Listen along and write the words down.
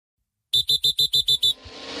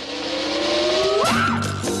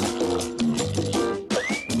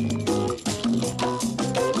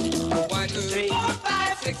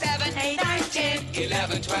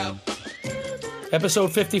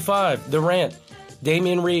Episode 55, The Rant.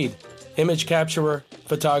 Damion Reid, image capturer,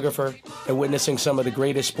 photographer, and witnessing some of the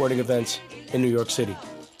greatest sporting events in New York City.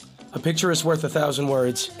 A picture is worth 1,000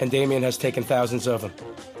 words, and Damion has taken thousands of them.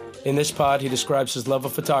 In this pod, he describes his love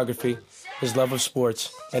of photography, his love of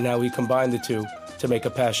sports, and how he combined the two to make a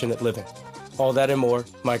passionate living. All that and more,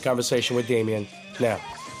 my conversation with Damion, now.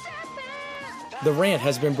 The Rant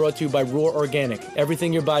has been brought to you by Raw Organic.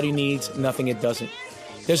 Everything your body needs, nothing it doesn't.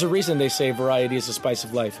 There's a reason they say variety is the spice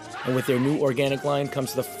of life, and with their new organic line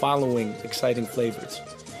comes the following exciting flavors: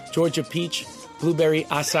 Georgia peach, blueberry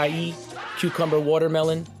acai, cucumber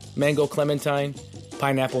watermelon, mango clementine,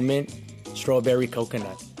 pineapple mint, strawberry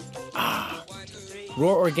coconut.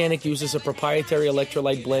 Raw Organic uses a proprietary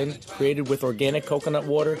electrolyte blend created with organic coconut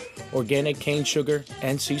water, organic cane sugar,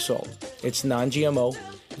 and sea salt. It's non-GMO,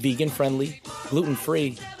 vegan-friendly,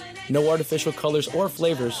 gluten-free, no artificial colors or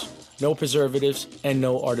flavors, no preservatives, and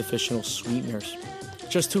no artificial sweeteners.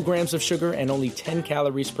 Just 2 grams of sugar and only 10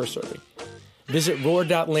 calories per serving. Visit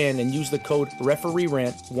roar.land and use the code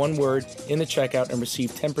REFEREERANT, one word, in the checkout and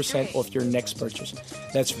receive 10% off your next purchase.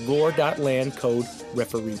 That's roar.land, code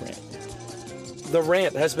REFEREERANT. The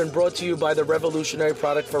Rant has been brought to you by the revolutionary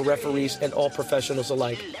product for referees and all professionals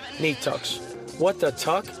alike, knee tucks. What the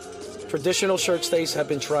tuck? Traditional shirt stays have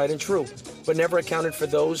been tried and true, but never accounted for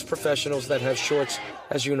those professionals that have shorts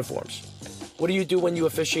as uniforms. What do you do when you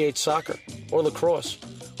officiate soccer, or lacrosse,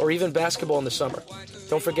 or even basketball in the summer?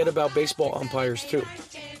 Don't forget about baseball umpires too.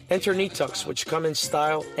 Enter knee tucks, which come in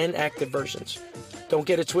style and active versions. Don't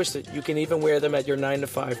get it twisted, you can even wear them at your 9 to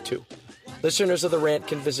 5 too. Listeners of The Rant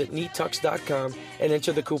can visit kneetux.com and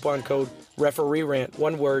enter the coupon code REFEREERANT,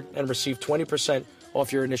 one word, and receive 20%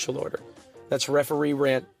 off your initial order. That's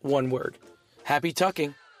REFEREERANT, one word. Happy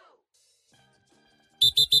tucking.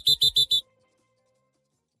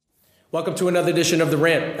 Welcome to another edition of The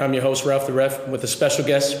Rant. I'm your host, Ralph the Ref, with a special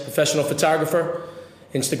guest, professional photographer,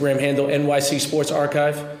 Instagram handle NYC Sports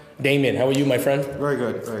Archive, Damion. How are you, my friend? Very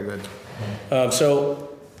good, very good. So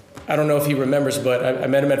I don't know if he remembers, but I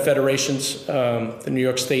met him at Federations, the New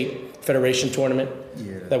York State Federation tournament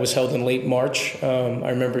that was held in late March. I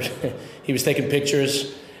remember he was taking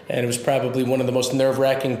pictures, and it was probably one of the most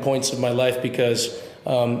nerve-wracking points of my life because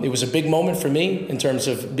it was a big moment for me in terms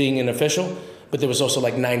of being an official, but there was also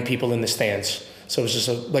like 9 people in the stands. So it was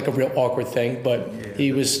just like a real awkward thing, but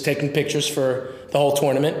he was taking pictures for the whole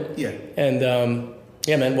tournament. Yeah. And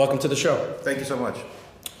yeah, man, welcome to the show. Thank you so much.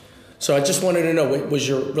 So I just wanted to know, what was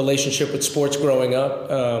your relationship with sports growing up?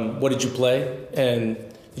 What did you play? And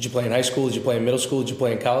did you play in high school? Did you play in middle school? Did you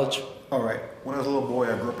play in college? All right. When I was a little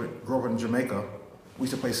boy, I grew up in Jamaica. We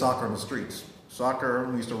used to play soccer on the streets. Soccer,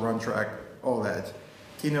 we used to run track, all that.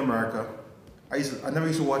 Came to America. I never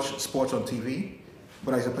used to watch sports on TV,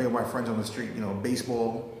 but I used to play with my friends on the street,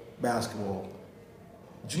 baseball, basketball.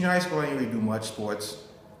 Junior high school, I didn't really do much sports.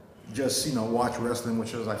 Just, watch wrestling,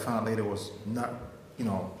 which as I found out later was not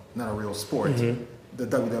a real sport. Mm-hmm. The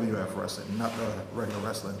WWF wrestling, not the regular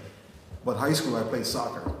wrestling. But high school, I played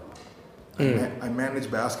soccer. I managed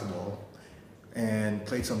basketball and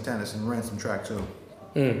played some tennis and ran some track too.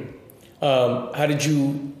 How did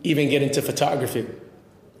you even get into photography?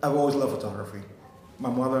 I've always loved photography. My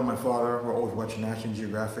mother and my father were always watching National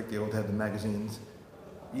Geographic. They always had the magazines.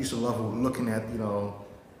 Used to love looking at,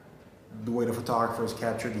 the way the photographers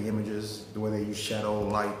captured the images, the way they use shadow,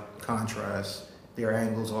 light, contrast, their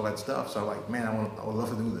angles, all that stuff. So I'm like, man, I would love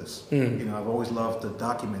to do this. I've always loved to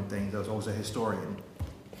document things. I was always a historian.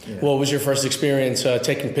 What was your first experience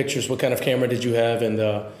taking pictures? What kind of camera did you have? And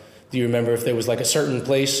do you remember if there was like a certain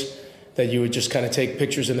place that you would just kind of take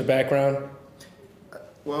pictures in the background?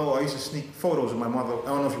 Well, I used to sneak photos with my mother. I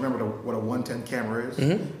don't know if you remember what a 110 camera is.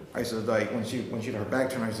 Mm-hmm. I used to, when she had her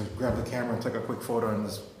back turned, I used to grab the camera and take a quick photo and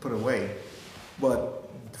just put it away. But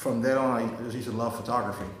from then on, I just used to love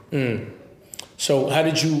photography. So how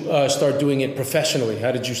did you start doing it professionally?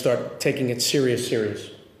 How did you start taking it serious?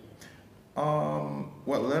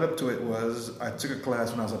 What led up to it was I took a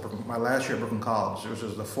class when I was my last year at Brooklyn College, which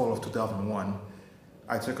was the fall of 2001.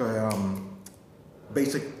 I took a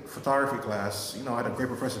basic photography class. I had a great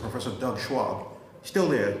professor, Professor Doug Schwab. Still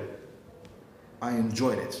there. I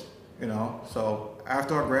enjoyed it, So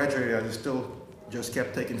after I graduated, I just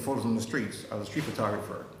kept taking photos on the streets. I was a street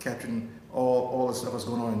photographer, capturing all the stuff that was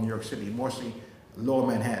going on in New York City, mostly Lower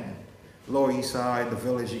Manhattan, Lower East Side, the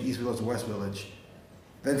Village, the East Village, the West Village.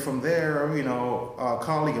 Then from there, a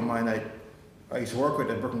colleague of mine I used to work with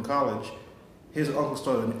at Brooklyn College, his uncle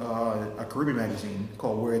started a Caribbean magazine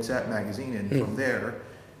called Where It's At magazine, and from there,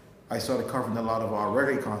 I started covering a lot of our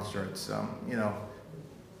reggae concerts.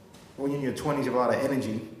 When you're in your 20s, you have a lot of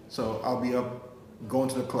energy, so I'll be up going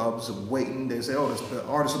to the clubs, waiting. They say, oh, the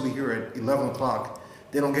artist will be here at 11 o'clock.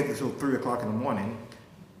 They don't get there until 3 o'clock in the morning.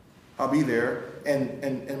 I'll be there,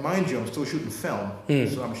 and mind you, I'm still shooting film.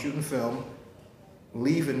 So I'm shooting film,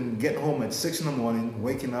 leaving, getting home at 6 in the morning,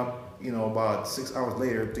 waking up, about 6 hours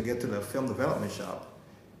later to get to the film development shop.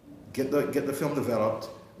 Get the film developed,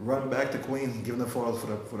 run back to Queens, and give them the photos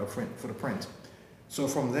for the print. So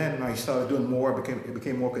from then, I started doing more. It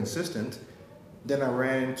became more consistent. Then I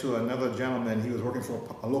ran into another gentleman. He was working for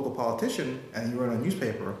a local politician, and he ran a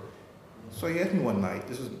newspaper. So he asked me one night,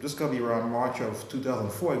 this is going to be around March of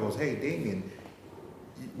 2004, he goes, hey, Damion,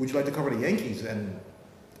 would you like to cover the Yankees? And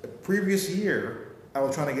the previous year, I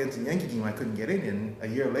was trying to get into the Yankee game, I couldn't get in, and a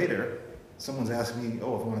year later, someone's asking me,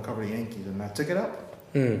 oh, if I want to cover the Yankees, and I took it up.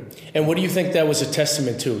 And what do you think that was a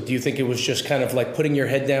testament to? Do you think it was just kind of like putting your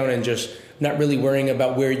head down and just not really worrying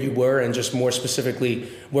about where you were and just more specifically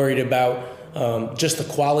worried about just the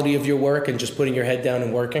quality of your work and just putting your head down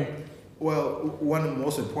and working? Well, one of the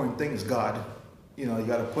most important things is God. You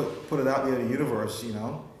got to put it out there in the universe,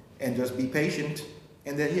 and just be patient.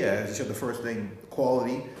 And then, as you said, the first thing,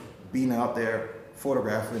 quality, being out there,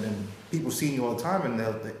 photographing, and people seeing you all the time.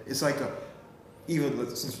 And it's like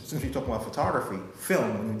even since we talk about photography,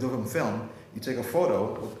 film, when you're doing film, you take a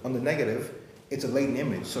photo on the negative, it's a latent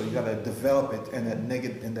image. So you got to develop it, and that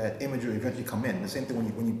negative and that image will eventually come in. The same thing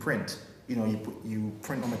when you print. You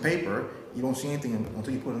print on the paper, you don't see anything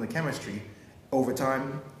until you put it in the chemistry. Over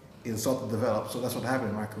time, it'll start to develop. So that's what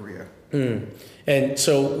happened in my career. And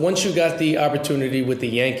so once you got the opportunity with the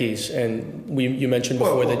Yankees, and you mentioned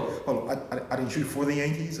before I didn't shoot for the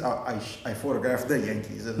Yankees. I photographed the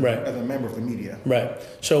Yankees as a member of the media. Right.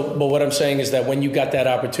 So, but what I'm saying is that when you got that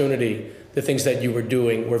opportunity, the things that you were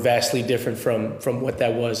doing were vastly different from what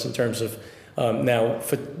that was in terms of now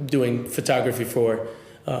doing photography for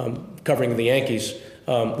covering the Yankees.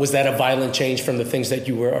 Was that a violent change from the things that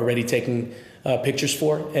you were already taking pictures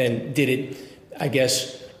for? And did it, I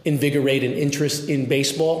guess, invigorate an interest in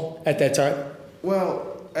baseball at that time?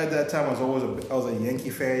 Well, at that time, I was a Yankee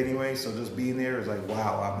fan anyway. So just being there is like,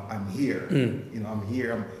 wow, I'm here. I'm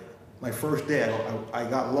here. My first day, I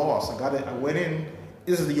got lost. I went in.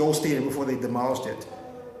 This is the old stadium before they demolished it.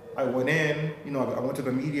 I went in. I went to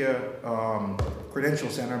the media credential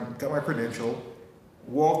center, got my credential.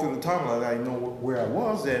 Walked through the tunnel, I know where I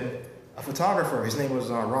was, and a photographer, his name was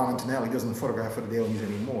Ron Antonelli, he doesn't photograph for the Daily News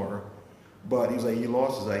anymore, but he was like, you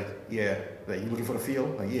lost? He's like, yeah. Like, you looking for the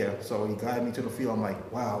field? Like, yeah. So he guided me to the field. I'm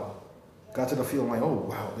like, wow. Got to the field, I'm like, oh,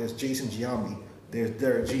 wow, there's Jason Giambi, there's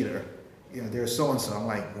Derek Jeter, there's so-and-so. I'm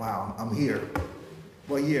like, wow, I'm here.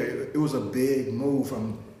 But yeah, it was a big move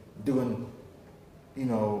from doing,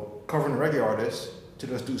 covering reggae artists to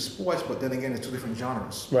just do sports, but then again, it's two different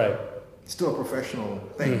genres. Right. Still a professional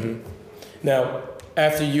thing. Now,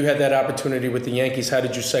 after you had that opportunity with the Yankees, how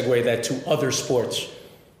did you segue that to other sports?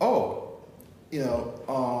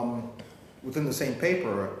 Within the same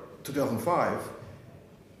paper, 2005,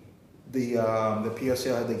 the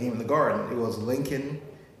PSL had the game in the Garden. It was Lincoln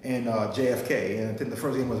and JFK, and I think the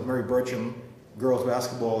first game was Mary Burcham, girls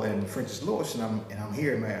basketball, and Francis Lewis, and I'm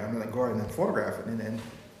here, man. I'm in the Garden and photographing, and then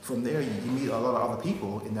from there you meet a lot of other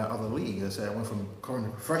people in that other league. I went from covering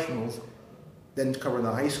the professionals, then covering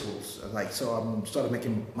the high schools. So I started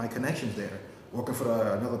making my connections there, working for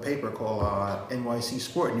another paper called NYC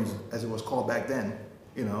Sport News, as it was called back then,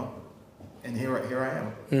 and here I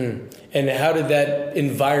am. And how did that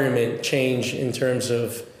environment change in terms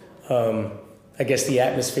of, I guess, the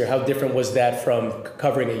atmosphere? How different was that from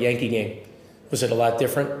covering a Yankee game? Was it a lot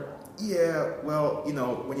different? Yeah, well,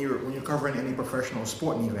 when you're covering any professional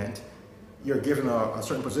sporting event, you're given a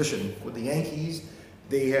certain position. With the Yankees,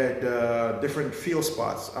 they had different field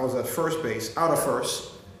spots. I was at first base, out of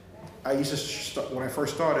first. I used to when I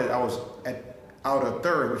first started, I was out of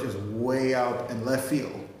third, which is way out in left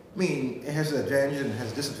field. I mean, it has advantages and it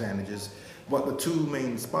has disadvantages, but the two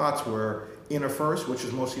main spots were inner first, which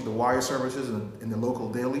is mostly the wire services and the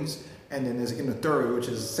local dailies, and then there's inner third, which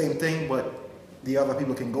is the same thing, but the other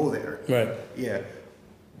people can go there. Right. Yeah.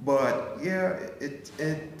 But yeah,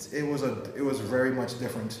 it was very much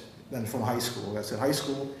different than from high school. Like I said, high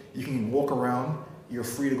school, you can walk around, you're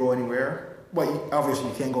free to go anywhere. But obviously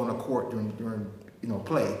you can't go on the court during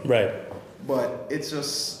play. Right. But it's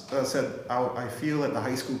just, as I said, I feel that the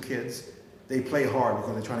high school kids, they play hard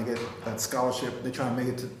because they're trying to get that scholarship. They're trying to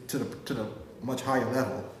make it to the much higher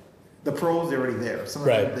level. The pros, they're already there. Some of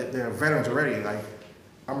them, they're veterans already. Like,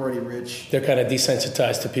 I'm already rich. They're kind of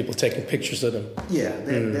desensitized to people taking pictures of them. Yeah,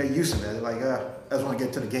 they're used to that. They're like, I just want to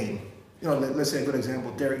get to the game. Let's say a good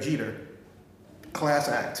example, Derek Jeter. Class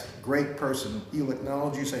act, great person. He'll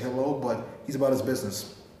acknowledge you, say hello, but he's about his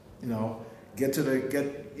business.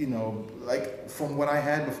 like from what I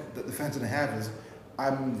had, the fans didn't have is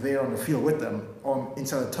I'm there on the field with them, or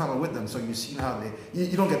inside the tunnel with them. So you see how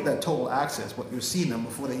you don't get that total access, but you're seeing them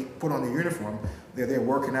before they put on their uniform. They're there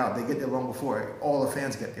working out. They get there long before all the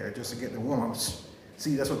fans get there, just to get the warm-ups.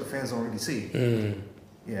 See, that's what the fans don't really see.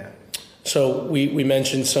 Yeah. So we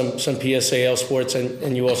mentioned some PSAL sports,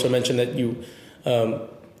 and you also mentioned that you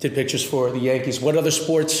did pictures for the Yankees. What other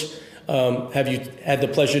sports have you had the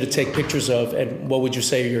pleasure to take pictures of, and what would you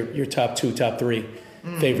say are your top 2, top 3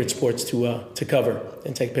 favorite sports to cover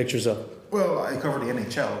and take pictures of? Well, I covered the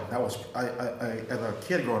NHL. That was I as a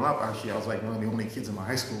kid growing up. Actually, I was like one of the only kids in my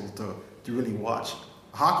high school to really watch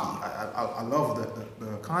hockey. I love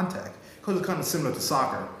the contact because it's kind of similar to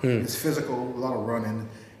soccer. It's physical, a lot of running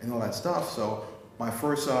and all that stuff. So my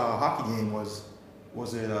first hockey game was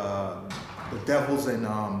it the Devils and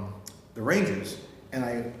the Rangers, and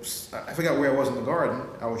I forgot where I was in the garden.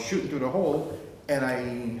 I was shooting through the hole, and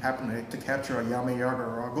I happened to capture a Yama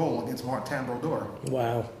Yager goal against Martin Brodeur.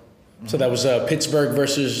 Wow. So that was Pittsburgh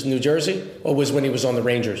versus New Jersey, or was when he was on the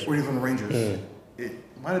Rangers? When he was on the Rangers. It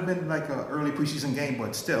might have been like an early preseason game,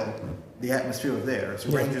 but still, the atmosphere was there. It's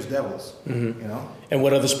Rangers Devils, you know. And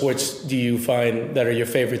what other sports do you find that are your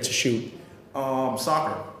favorite to shoot?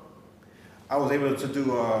 Soccer. I was able to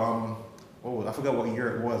do. I forgot what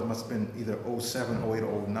year it was. It must have been either 07, 08,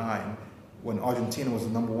 or 09, when Argentina was the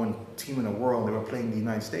 #1 team in the world. They were playing the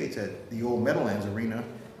United States at the old Meadowlands Arena.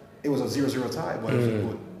 It was a 0-0 tie, but it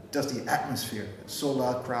was just the atmosphere. So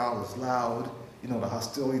loud, crowd was loud. You know, the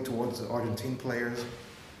hostility towards the Argentine players.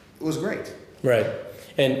 It was great. Right,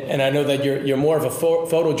 and I know that you're more of a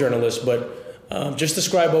photojournalist, but just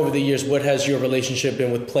describe over the years, what has your relationship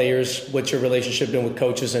been with players? What's your relationship been with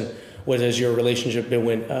coaches, and what has your relationship been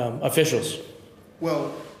with officials?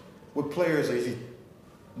 Well, with players,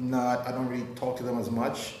 I don't really talk to them as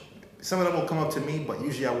much. Some of them will come up to me, but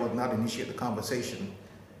usually I will not initiate the conversation.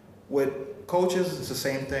 With coaches, it's the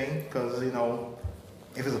same thing, because, you know,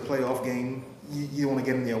 if it's a playoff game, you don't want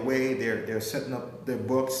to get in their way. They're setting up their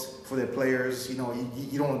books for their players. You know,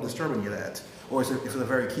 you don't want to disturb any of that. Or if it's a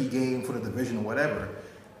very key game for the division or whatever.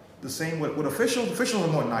 The same with officials. Officials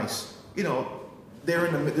are more nice. You know, they're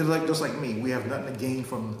just like me. We have nothing to gain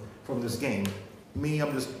from this game. Me,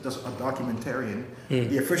 I'm just a documentarian.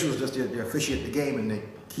 The officials just they officiate the game and they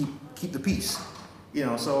keep the peace. You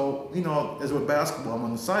know, so, you know, as with basketball, I'm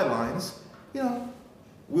on the sidelines, you know,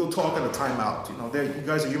 we'll talk at a timeout. You know, you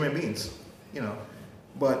guys are human beings, you know.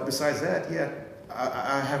 But besides that, yeah,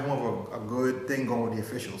 I have more of a good thing going with the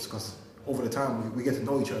officials, because over the time we get to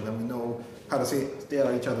know each other and we know how to stay out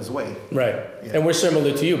of each other's way. Right. Yeah. And we're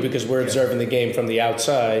similar to you, because we're observing the game from the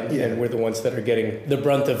outside, and we're the ones that are getting the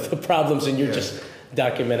brunt of the problems, and you're just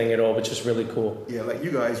documenting it all, which is really cool. Yeah, like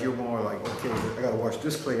you guys, you're more like, okay, I got to watch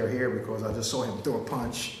this player here because I just saw him throw a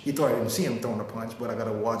punch. He thought I didn't see him throwing a punch, but I got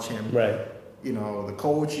to watch him. Right. You know, the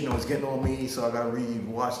coach, you know, is getting on me, so I got to really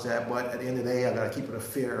watch that. But at the end of the day, I got to keep it a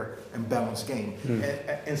fair and balanced game.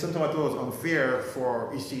 And sometimes I thought it was unfair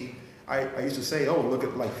for, you see, I used to say, oh, look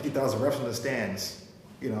at like 50,000 refs in the stands.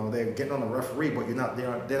 You know, they're getting on the referee, but they're not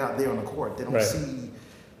there on the court. They don't see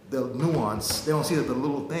the nuance. They don't see the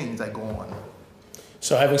little things that go on.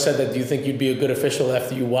 So having said that, do you think you'd be a good official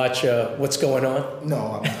after you watch what's going on?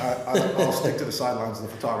 No, I'll stick to the sidelines as a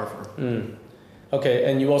photographer.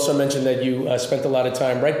 Okay, and you also mentioned that you spent a lot of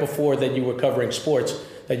time right before that you were covering sports,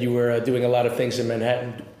 that you were doing a lot of things in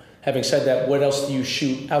Manhattan. Having said that, what else do you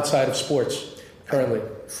shoot outside of sports currently?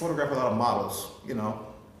 I photograph a lot of models, you know,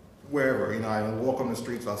 wherever. You know, I walk on the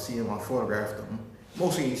streets, I'll see them, I'll photograph them.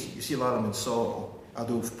 Mostly you see a lot of them in Soho. I'll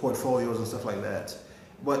do portfolios and stuff like that.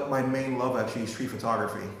 But my main love actually is street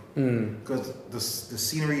photography, because the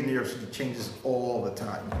scenery in New York City changes all the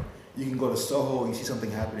time. You can go to Soho, you see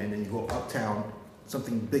something happening, and you go uptown,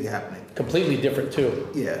 something big happening. Completely different too.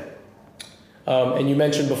 Yeah. And you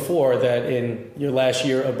mentioned before that in your last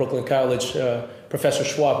year of Brooklyn College, Professor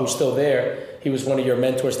Schwab, who's still there, he was one of your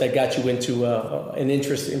mentors that got you into an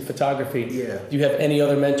interest in photography. Yeah. Do you have any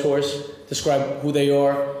other mentors? Describe who they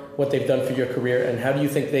are, what they've done for your career, and how do you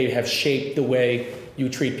think they have shaped the way you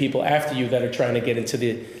treat people after you that are trying to get into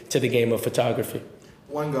the game of photography?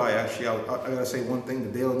 One guy, actually, I gotta say one thing,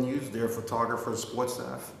 the Daily News, their photographers, sports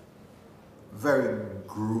staff, very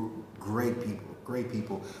great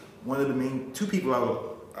people. One of the main two people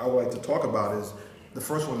I would like to talk about is, the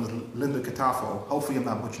first one is Linda Catafo. Hopefully I'm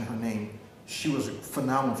not butchering her name. She was a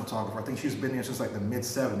phenomenal photographer. I think she's been there since like the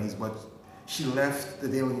mid-70s, but she left the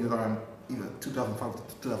Daily News around either 2005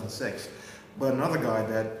 to 2006. But another guy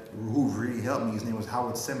who really helped me, his name was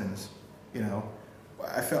Howard Simmons. You know,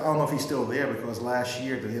 I don't know if he's still there, because last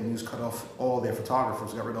year the Daily News cut off all their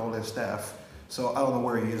photographers, got rid of all their staff. So I don't know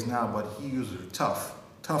where he is now, but he was a tough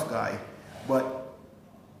guy. But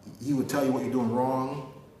he would tell you what you're doing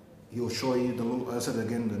wrong. He'll show you the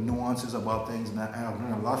nuances about things, and I've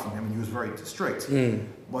learned a lot from him. And he was very strict.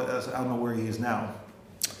 But I don't know where he is now.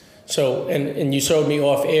 So, and you showed me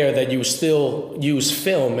off air that you still use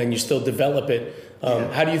film and you still develop it.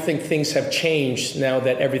 How do you think things have changed now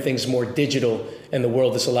that everything's more digital and the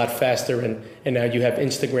world is a lot faster, and now you have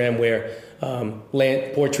Instagram where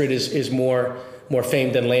portrait is more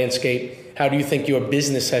famed than landscape? How do you think your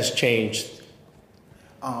business has changed?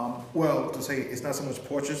 Well, to say it's not so much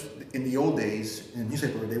portraits. In the old days, in the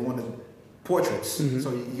newspaper, they wanted portraits.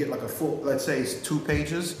 So you get like a full, let's say it's 2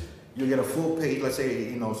 pages, you get a full page, let's say,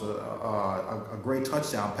 it's a great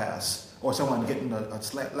touchdown pass, or someone getting a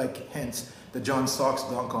slant, like hence the John Starks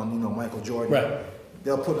dunk on, Michael Jordan. Right.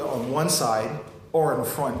 They'll put it on one side or in the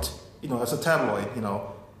front, that's a tabloid,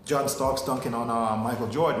 John Starks dunking on Michael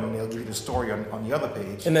Jordan, and they'll give you the story on the other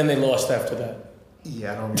page. And then they lost after that.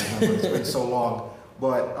 Yeah, I don't remember. It's been so long.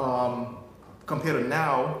 But compared to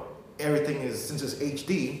now, everything is, since it's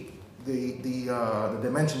HD, the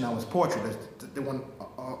dimension now is portrait. They want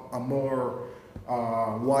a more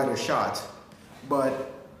wider shot.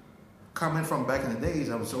 But coming from back in the days,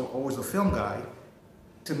 I was always a film guy.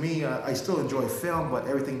 To me, I still enjoy film, but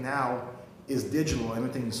everything now is digital.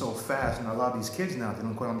 Everything is so fast, and a lot of these kids now, they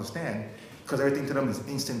don't quite understand, because everything to them is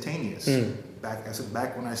instantaneous.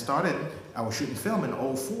 Back when I started, I was shooting film in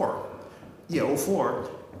 04. Yeah, 04,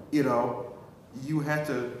 you had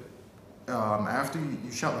to, after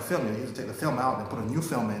you shot the film, you had to take the film out and put a new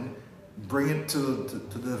film in, bring it to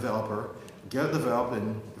the developer, get it developed,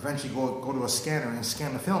 and eventually go to a scanner and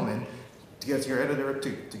scan the film in to get it to your editor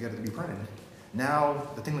to get it to be printed. Now,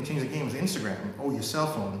 the thing that changed the game is Instagram. Your cell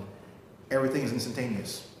phone. Everything is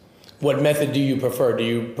instantaneous. What method do you prefer? Do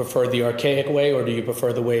you prefer the archaic way, or do you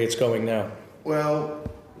prefer the way it's going now? Well,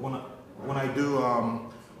 when I do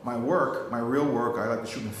my real work, I like to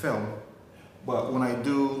shoot in film. But when I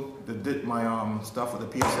do my stuff with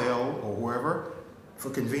the PSL or whoever, for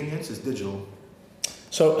convenience, it's digital.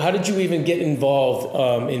 So how did you even get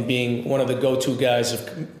involved in being one of the go-to guys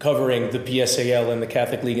of covering the PSAL and the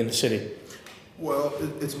Catholic League in the city? Well,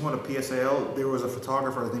 it's more the PSAL. There was a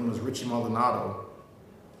photographer, his name was Richie Maldonado.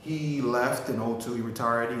 He left in 02, he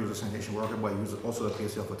retired, he was a sanitation worker, but he was also a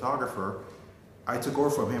PSAL photographer. I took over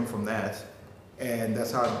from him from that, and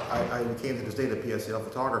that's how I became to this day the PSAL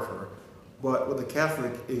photographer. But with the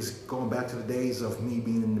Catholic is going back to the days of me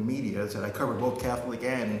being in the media, that I covered both Catholic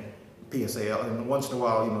and PSAL, and once in a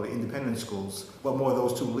while, the independent schools, but more of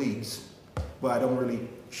those 2 leagues. But I don't really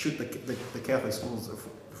shoot the Catholic schools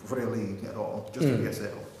for their league at all, just the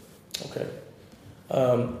PSAL. Okay.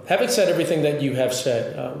 Having said everything that you have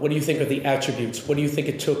said, what do you think are the attributes? What do you think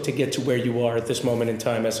it took to get to where you are at this moment in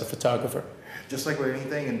time as a photographer? Just like with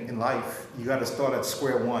anything in life, you got to start at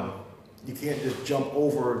square one. You can't just jump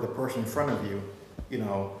over the person in front of you.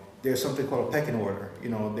 There's something called a pecking order.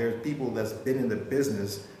 There's people that's been in the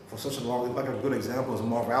business for such a long, like a good example is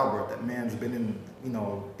Marv Albert. That man's been in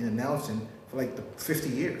announcing for like 50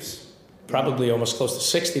 years. Probably almost close to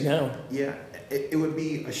 60 now. Yeah, it would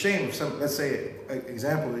be a shame if let's say, an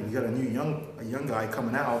example, you got a young guy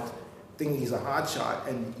coming out thinking he's a hot shot,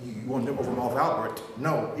 and you want to over Marv Albert.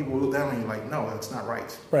 No, people look down on you like, no, that's not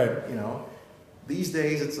right. Right. These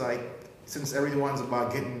days it's like, since everyone's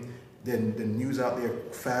about getting the news out there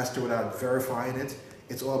faster without verifying it,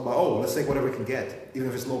 it's all about, let's take whatever we can get, even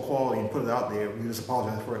if it's low quality, and put it out there. We just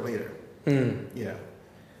apologize for it later. Yeah.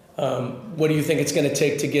 What do you think it's going to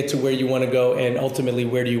take to get to where you want to go, and ultimately,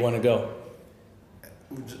 where do you want to go?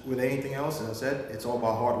 With anything else, as I said, it's all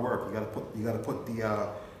about hard work. You got to put the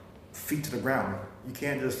feet to the ground. You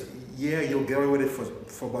can't just, you'll get away with it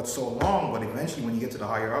for but so long, but eventually when you get to the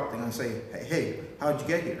higher up, they're going to say, hey, how'd you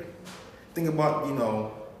get here? Think about,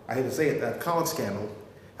 I hate to say it, that college scandal,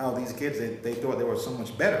 how these kids, they thought they were so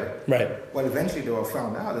much better. Right. But eventually they were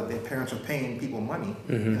found out that their parents were paying people money,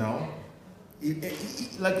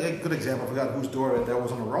 Like a good example, I forgot whose daughter that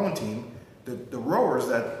was on the rowing team. The rowers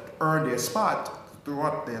that earned their spot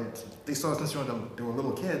throughout they saw since they were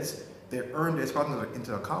little kids, they earned their spot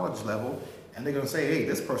into a college level, and they're going to say, hey,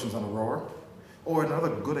 this person's on a rower. Or another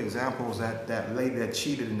good example is that lady that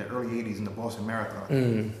cheated in the early 80s in the Boston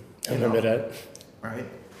Marathon. I remember that. Right?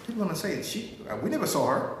 People are going to say, we never saw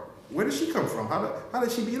her. Where did she come from? How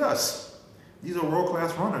did she beat us? These are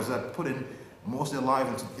world-class runners that put in most of their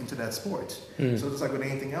lives into that sport. So just like with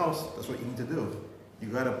anything else, that's what you need to do. You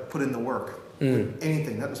got to put in the work. With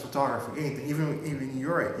anything, not just photography, anything, even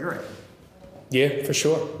you're at. Yeah, for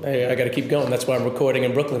sure. I got to keep going. That's why I'm recording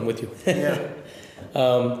in Brooklyn with you.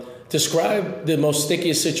 Yeah. Describe the most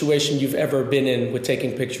stickiest situation you've ever been in with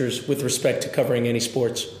taking pictures with respect to covering any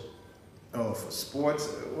sports. Oh, for sports?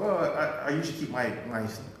 Well, I usually keep my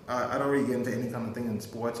I don't really get into any kind of thing in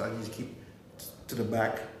sports. I usually keep to the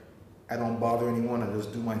back. I don't bother anyone. I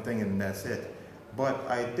just do my thing and that's it. But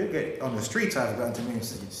I did get on the streets. I've gotten to many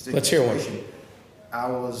sticky Let's hear one. I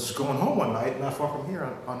was going home one night, not far from here,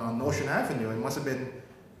 on Ocean Avenue. It must have been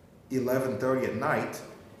 11:30 at night,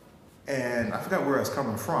 and I forgot where I was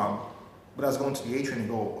coming from, but I was going to the A train to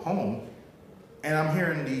go home, and I'm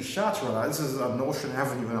hearing these shots run out. This is on Ocean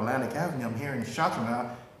Avenue and Atlantic Avenue. I'm hearing shots run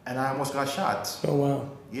out, and I almost got shot. Oh wow!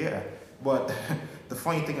 Yeah, but the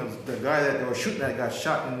funny thing is, the guy that they were shooting at got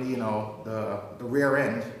shot in the rear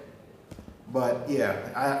end. But yeah,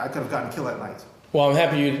 I could have gotten killed that night. Well, I'm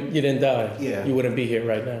happy you didn't die. Yeah. You wouldn't be here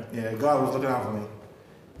right now. Yeah, God was looking out for me.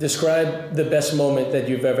 Describe the best moment that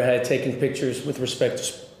you've ever had taking pictures with respect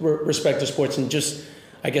to sports, and just,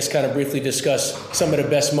 I guess, kind of briefly discuss some of the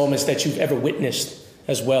best moments that you've ever witnessed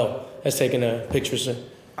as well as taking pictures.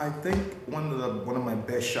 I think one of my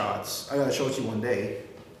best shots, I gotta show it to you one day.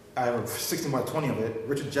 I have 16 by 20 of it.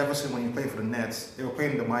 Richard Jefferson, when he played for the Nets, they were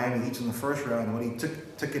playing the Miami Heat in the first round, and when he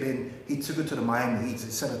took it in, he took it to the Miami Heat.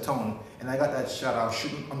 It set a tone, and I got that shot. I was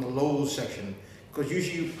shooting on the lows section, because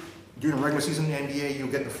usually during the regular season in the NBA, you'll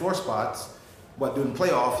get the floor spots, but during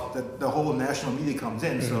playoff, the whole national media comes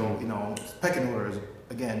in, so pecking orders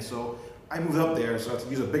again. So I moved up there, so I had to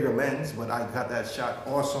use a bigger lens, but I got that shot.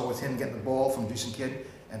 Also, with him getting the ball from Jason Kidd,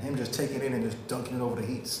 and him just taking it in and just dunking it over the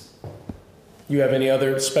Heats. You have any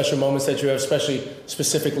other special moments that you have,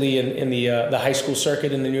 specifically in the high school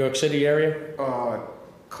circuit in the New York City area?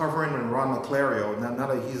 Covering when Ron McClario, now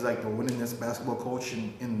that he's like the winningest basketball coach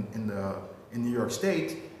in New York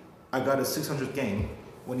State, I got his 600th game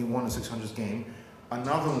when he won the 600th game.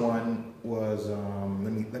 Another one was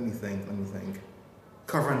let me think.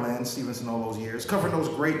 Covering Lance Stevenson all those years, covering those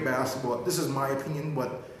great basketball. This is my opinion,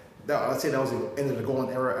 but I'd say that was the end of the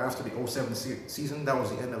golden era after the 07 season. That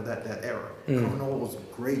was the end of that era. Covering all those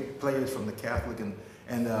great players from the Catholic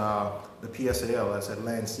and the PSAL. That's at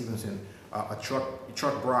Lance Stevenson,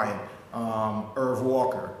 Chuck Bryan, Irv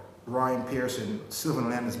Walker, Ryan Pearson, Sylvan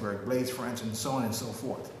Landisberg, Blaze France, and so on and so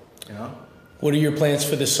forth. You know. What are your plans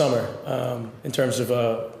for this summer in terms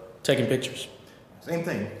of taking pictures? Same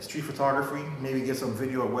thing. Street photography. Maybe get some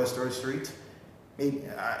video at West 3rd Street. Maybe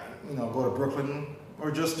go to Brooklyn. Or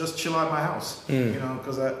just chill out at my house,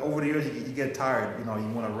 because over the years you get tired, you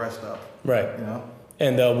want to rest up. Right.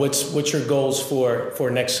 And what's your goals for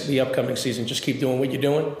the upcoming season? Just keep doing what you're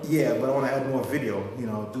doing? Yeah, but I want to add more video,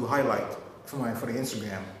 do highlight for the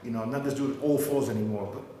Instagram, not just do old photos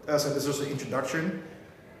anymore. But as I said, this is just an introduction,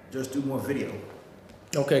 just do more video.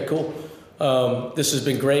 Okay, cool. This has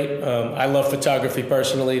been great. I love photography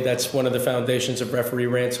personally. That's one of the foundations of Referee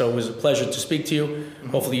Rant. So it was a pleasure to speak to you. Mm-hmm.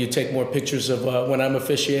 Hopefully you take more pictures of when I'm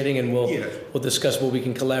officiating, and we'll discuss what we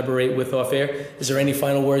can collaborate with off air. Is there any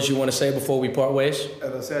final words you want to say before we part ways?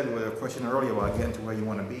 As I said with a question earlier about getting to where you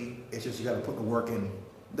want to be, it's just you got to put the work in.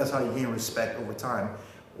 That's how you gain respect over time.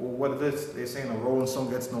 What it is, they're saying a rolling stone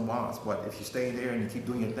gets no moss, but if you stay there and you keep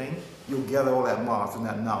doing your thing, you'll gather all that moss and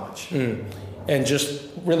that knowledge. And just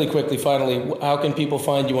really quickly, finally, how can people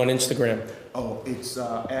find you on Instagram? Oh, it's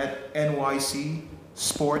at NYC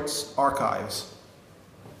Sports Archives.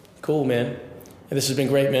 Cool, man. And this has been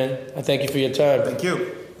great, man. I thank you for your time. Thank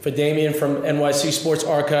you. For Damion from NYC Sports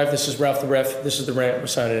Archive, this is Ralph the Ref. This is The Rant. We're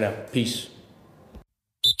signing out. Peace.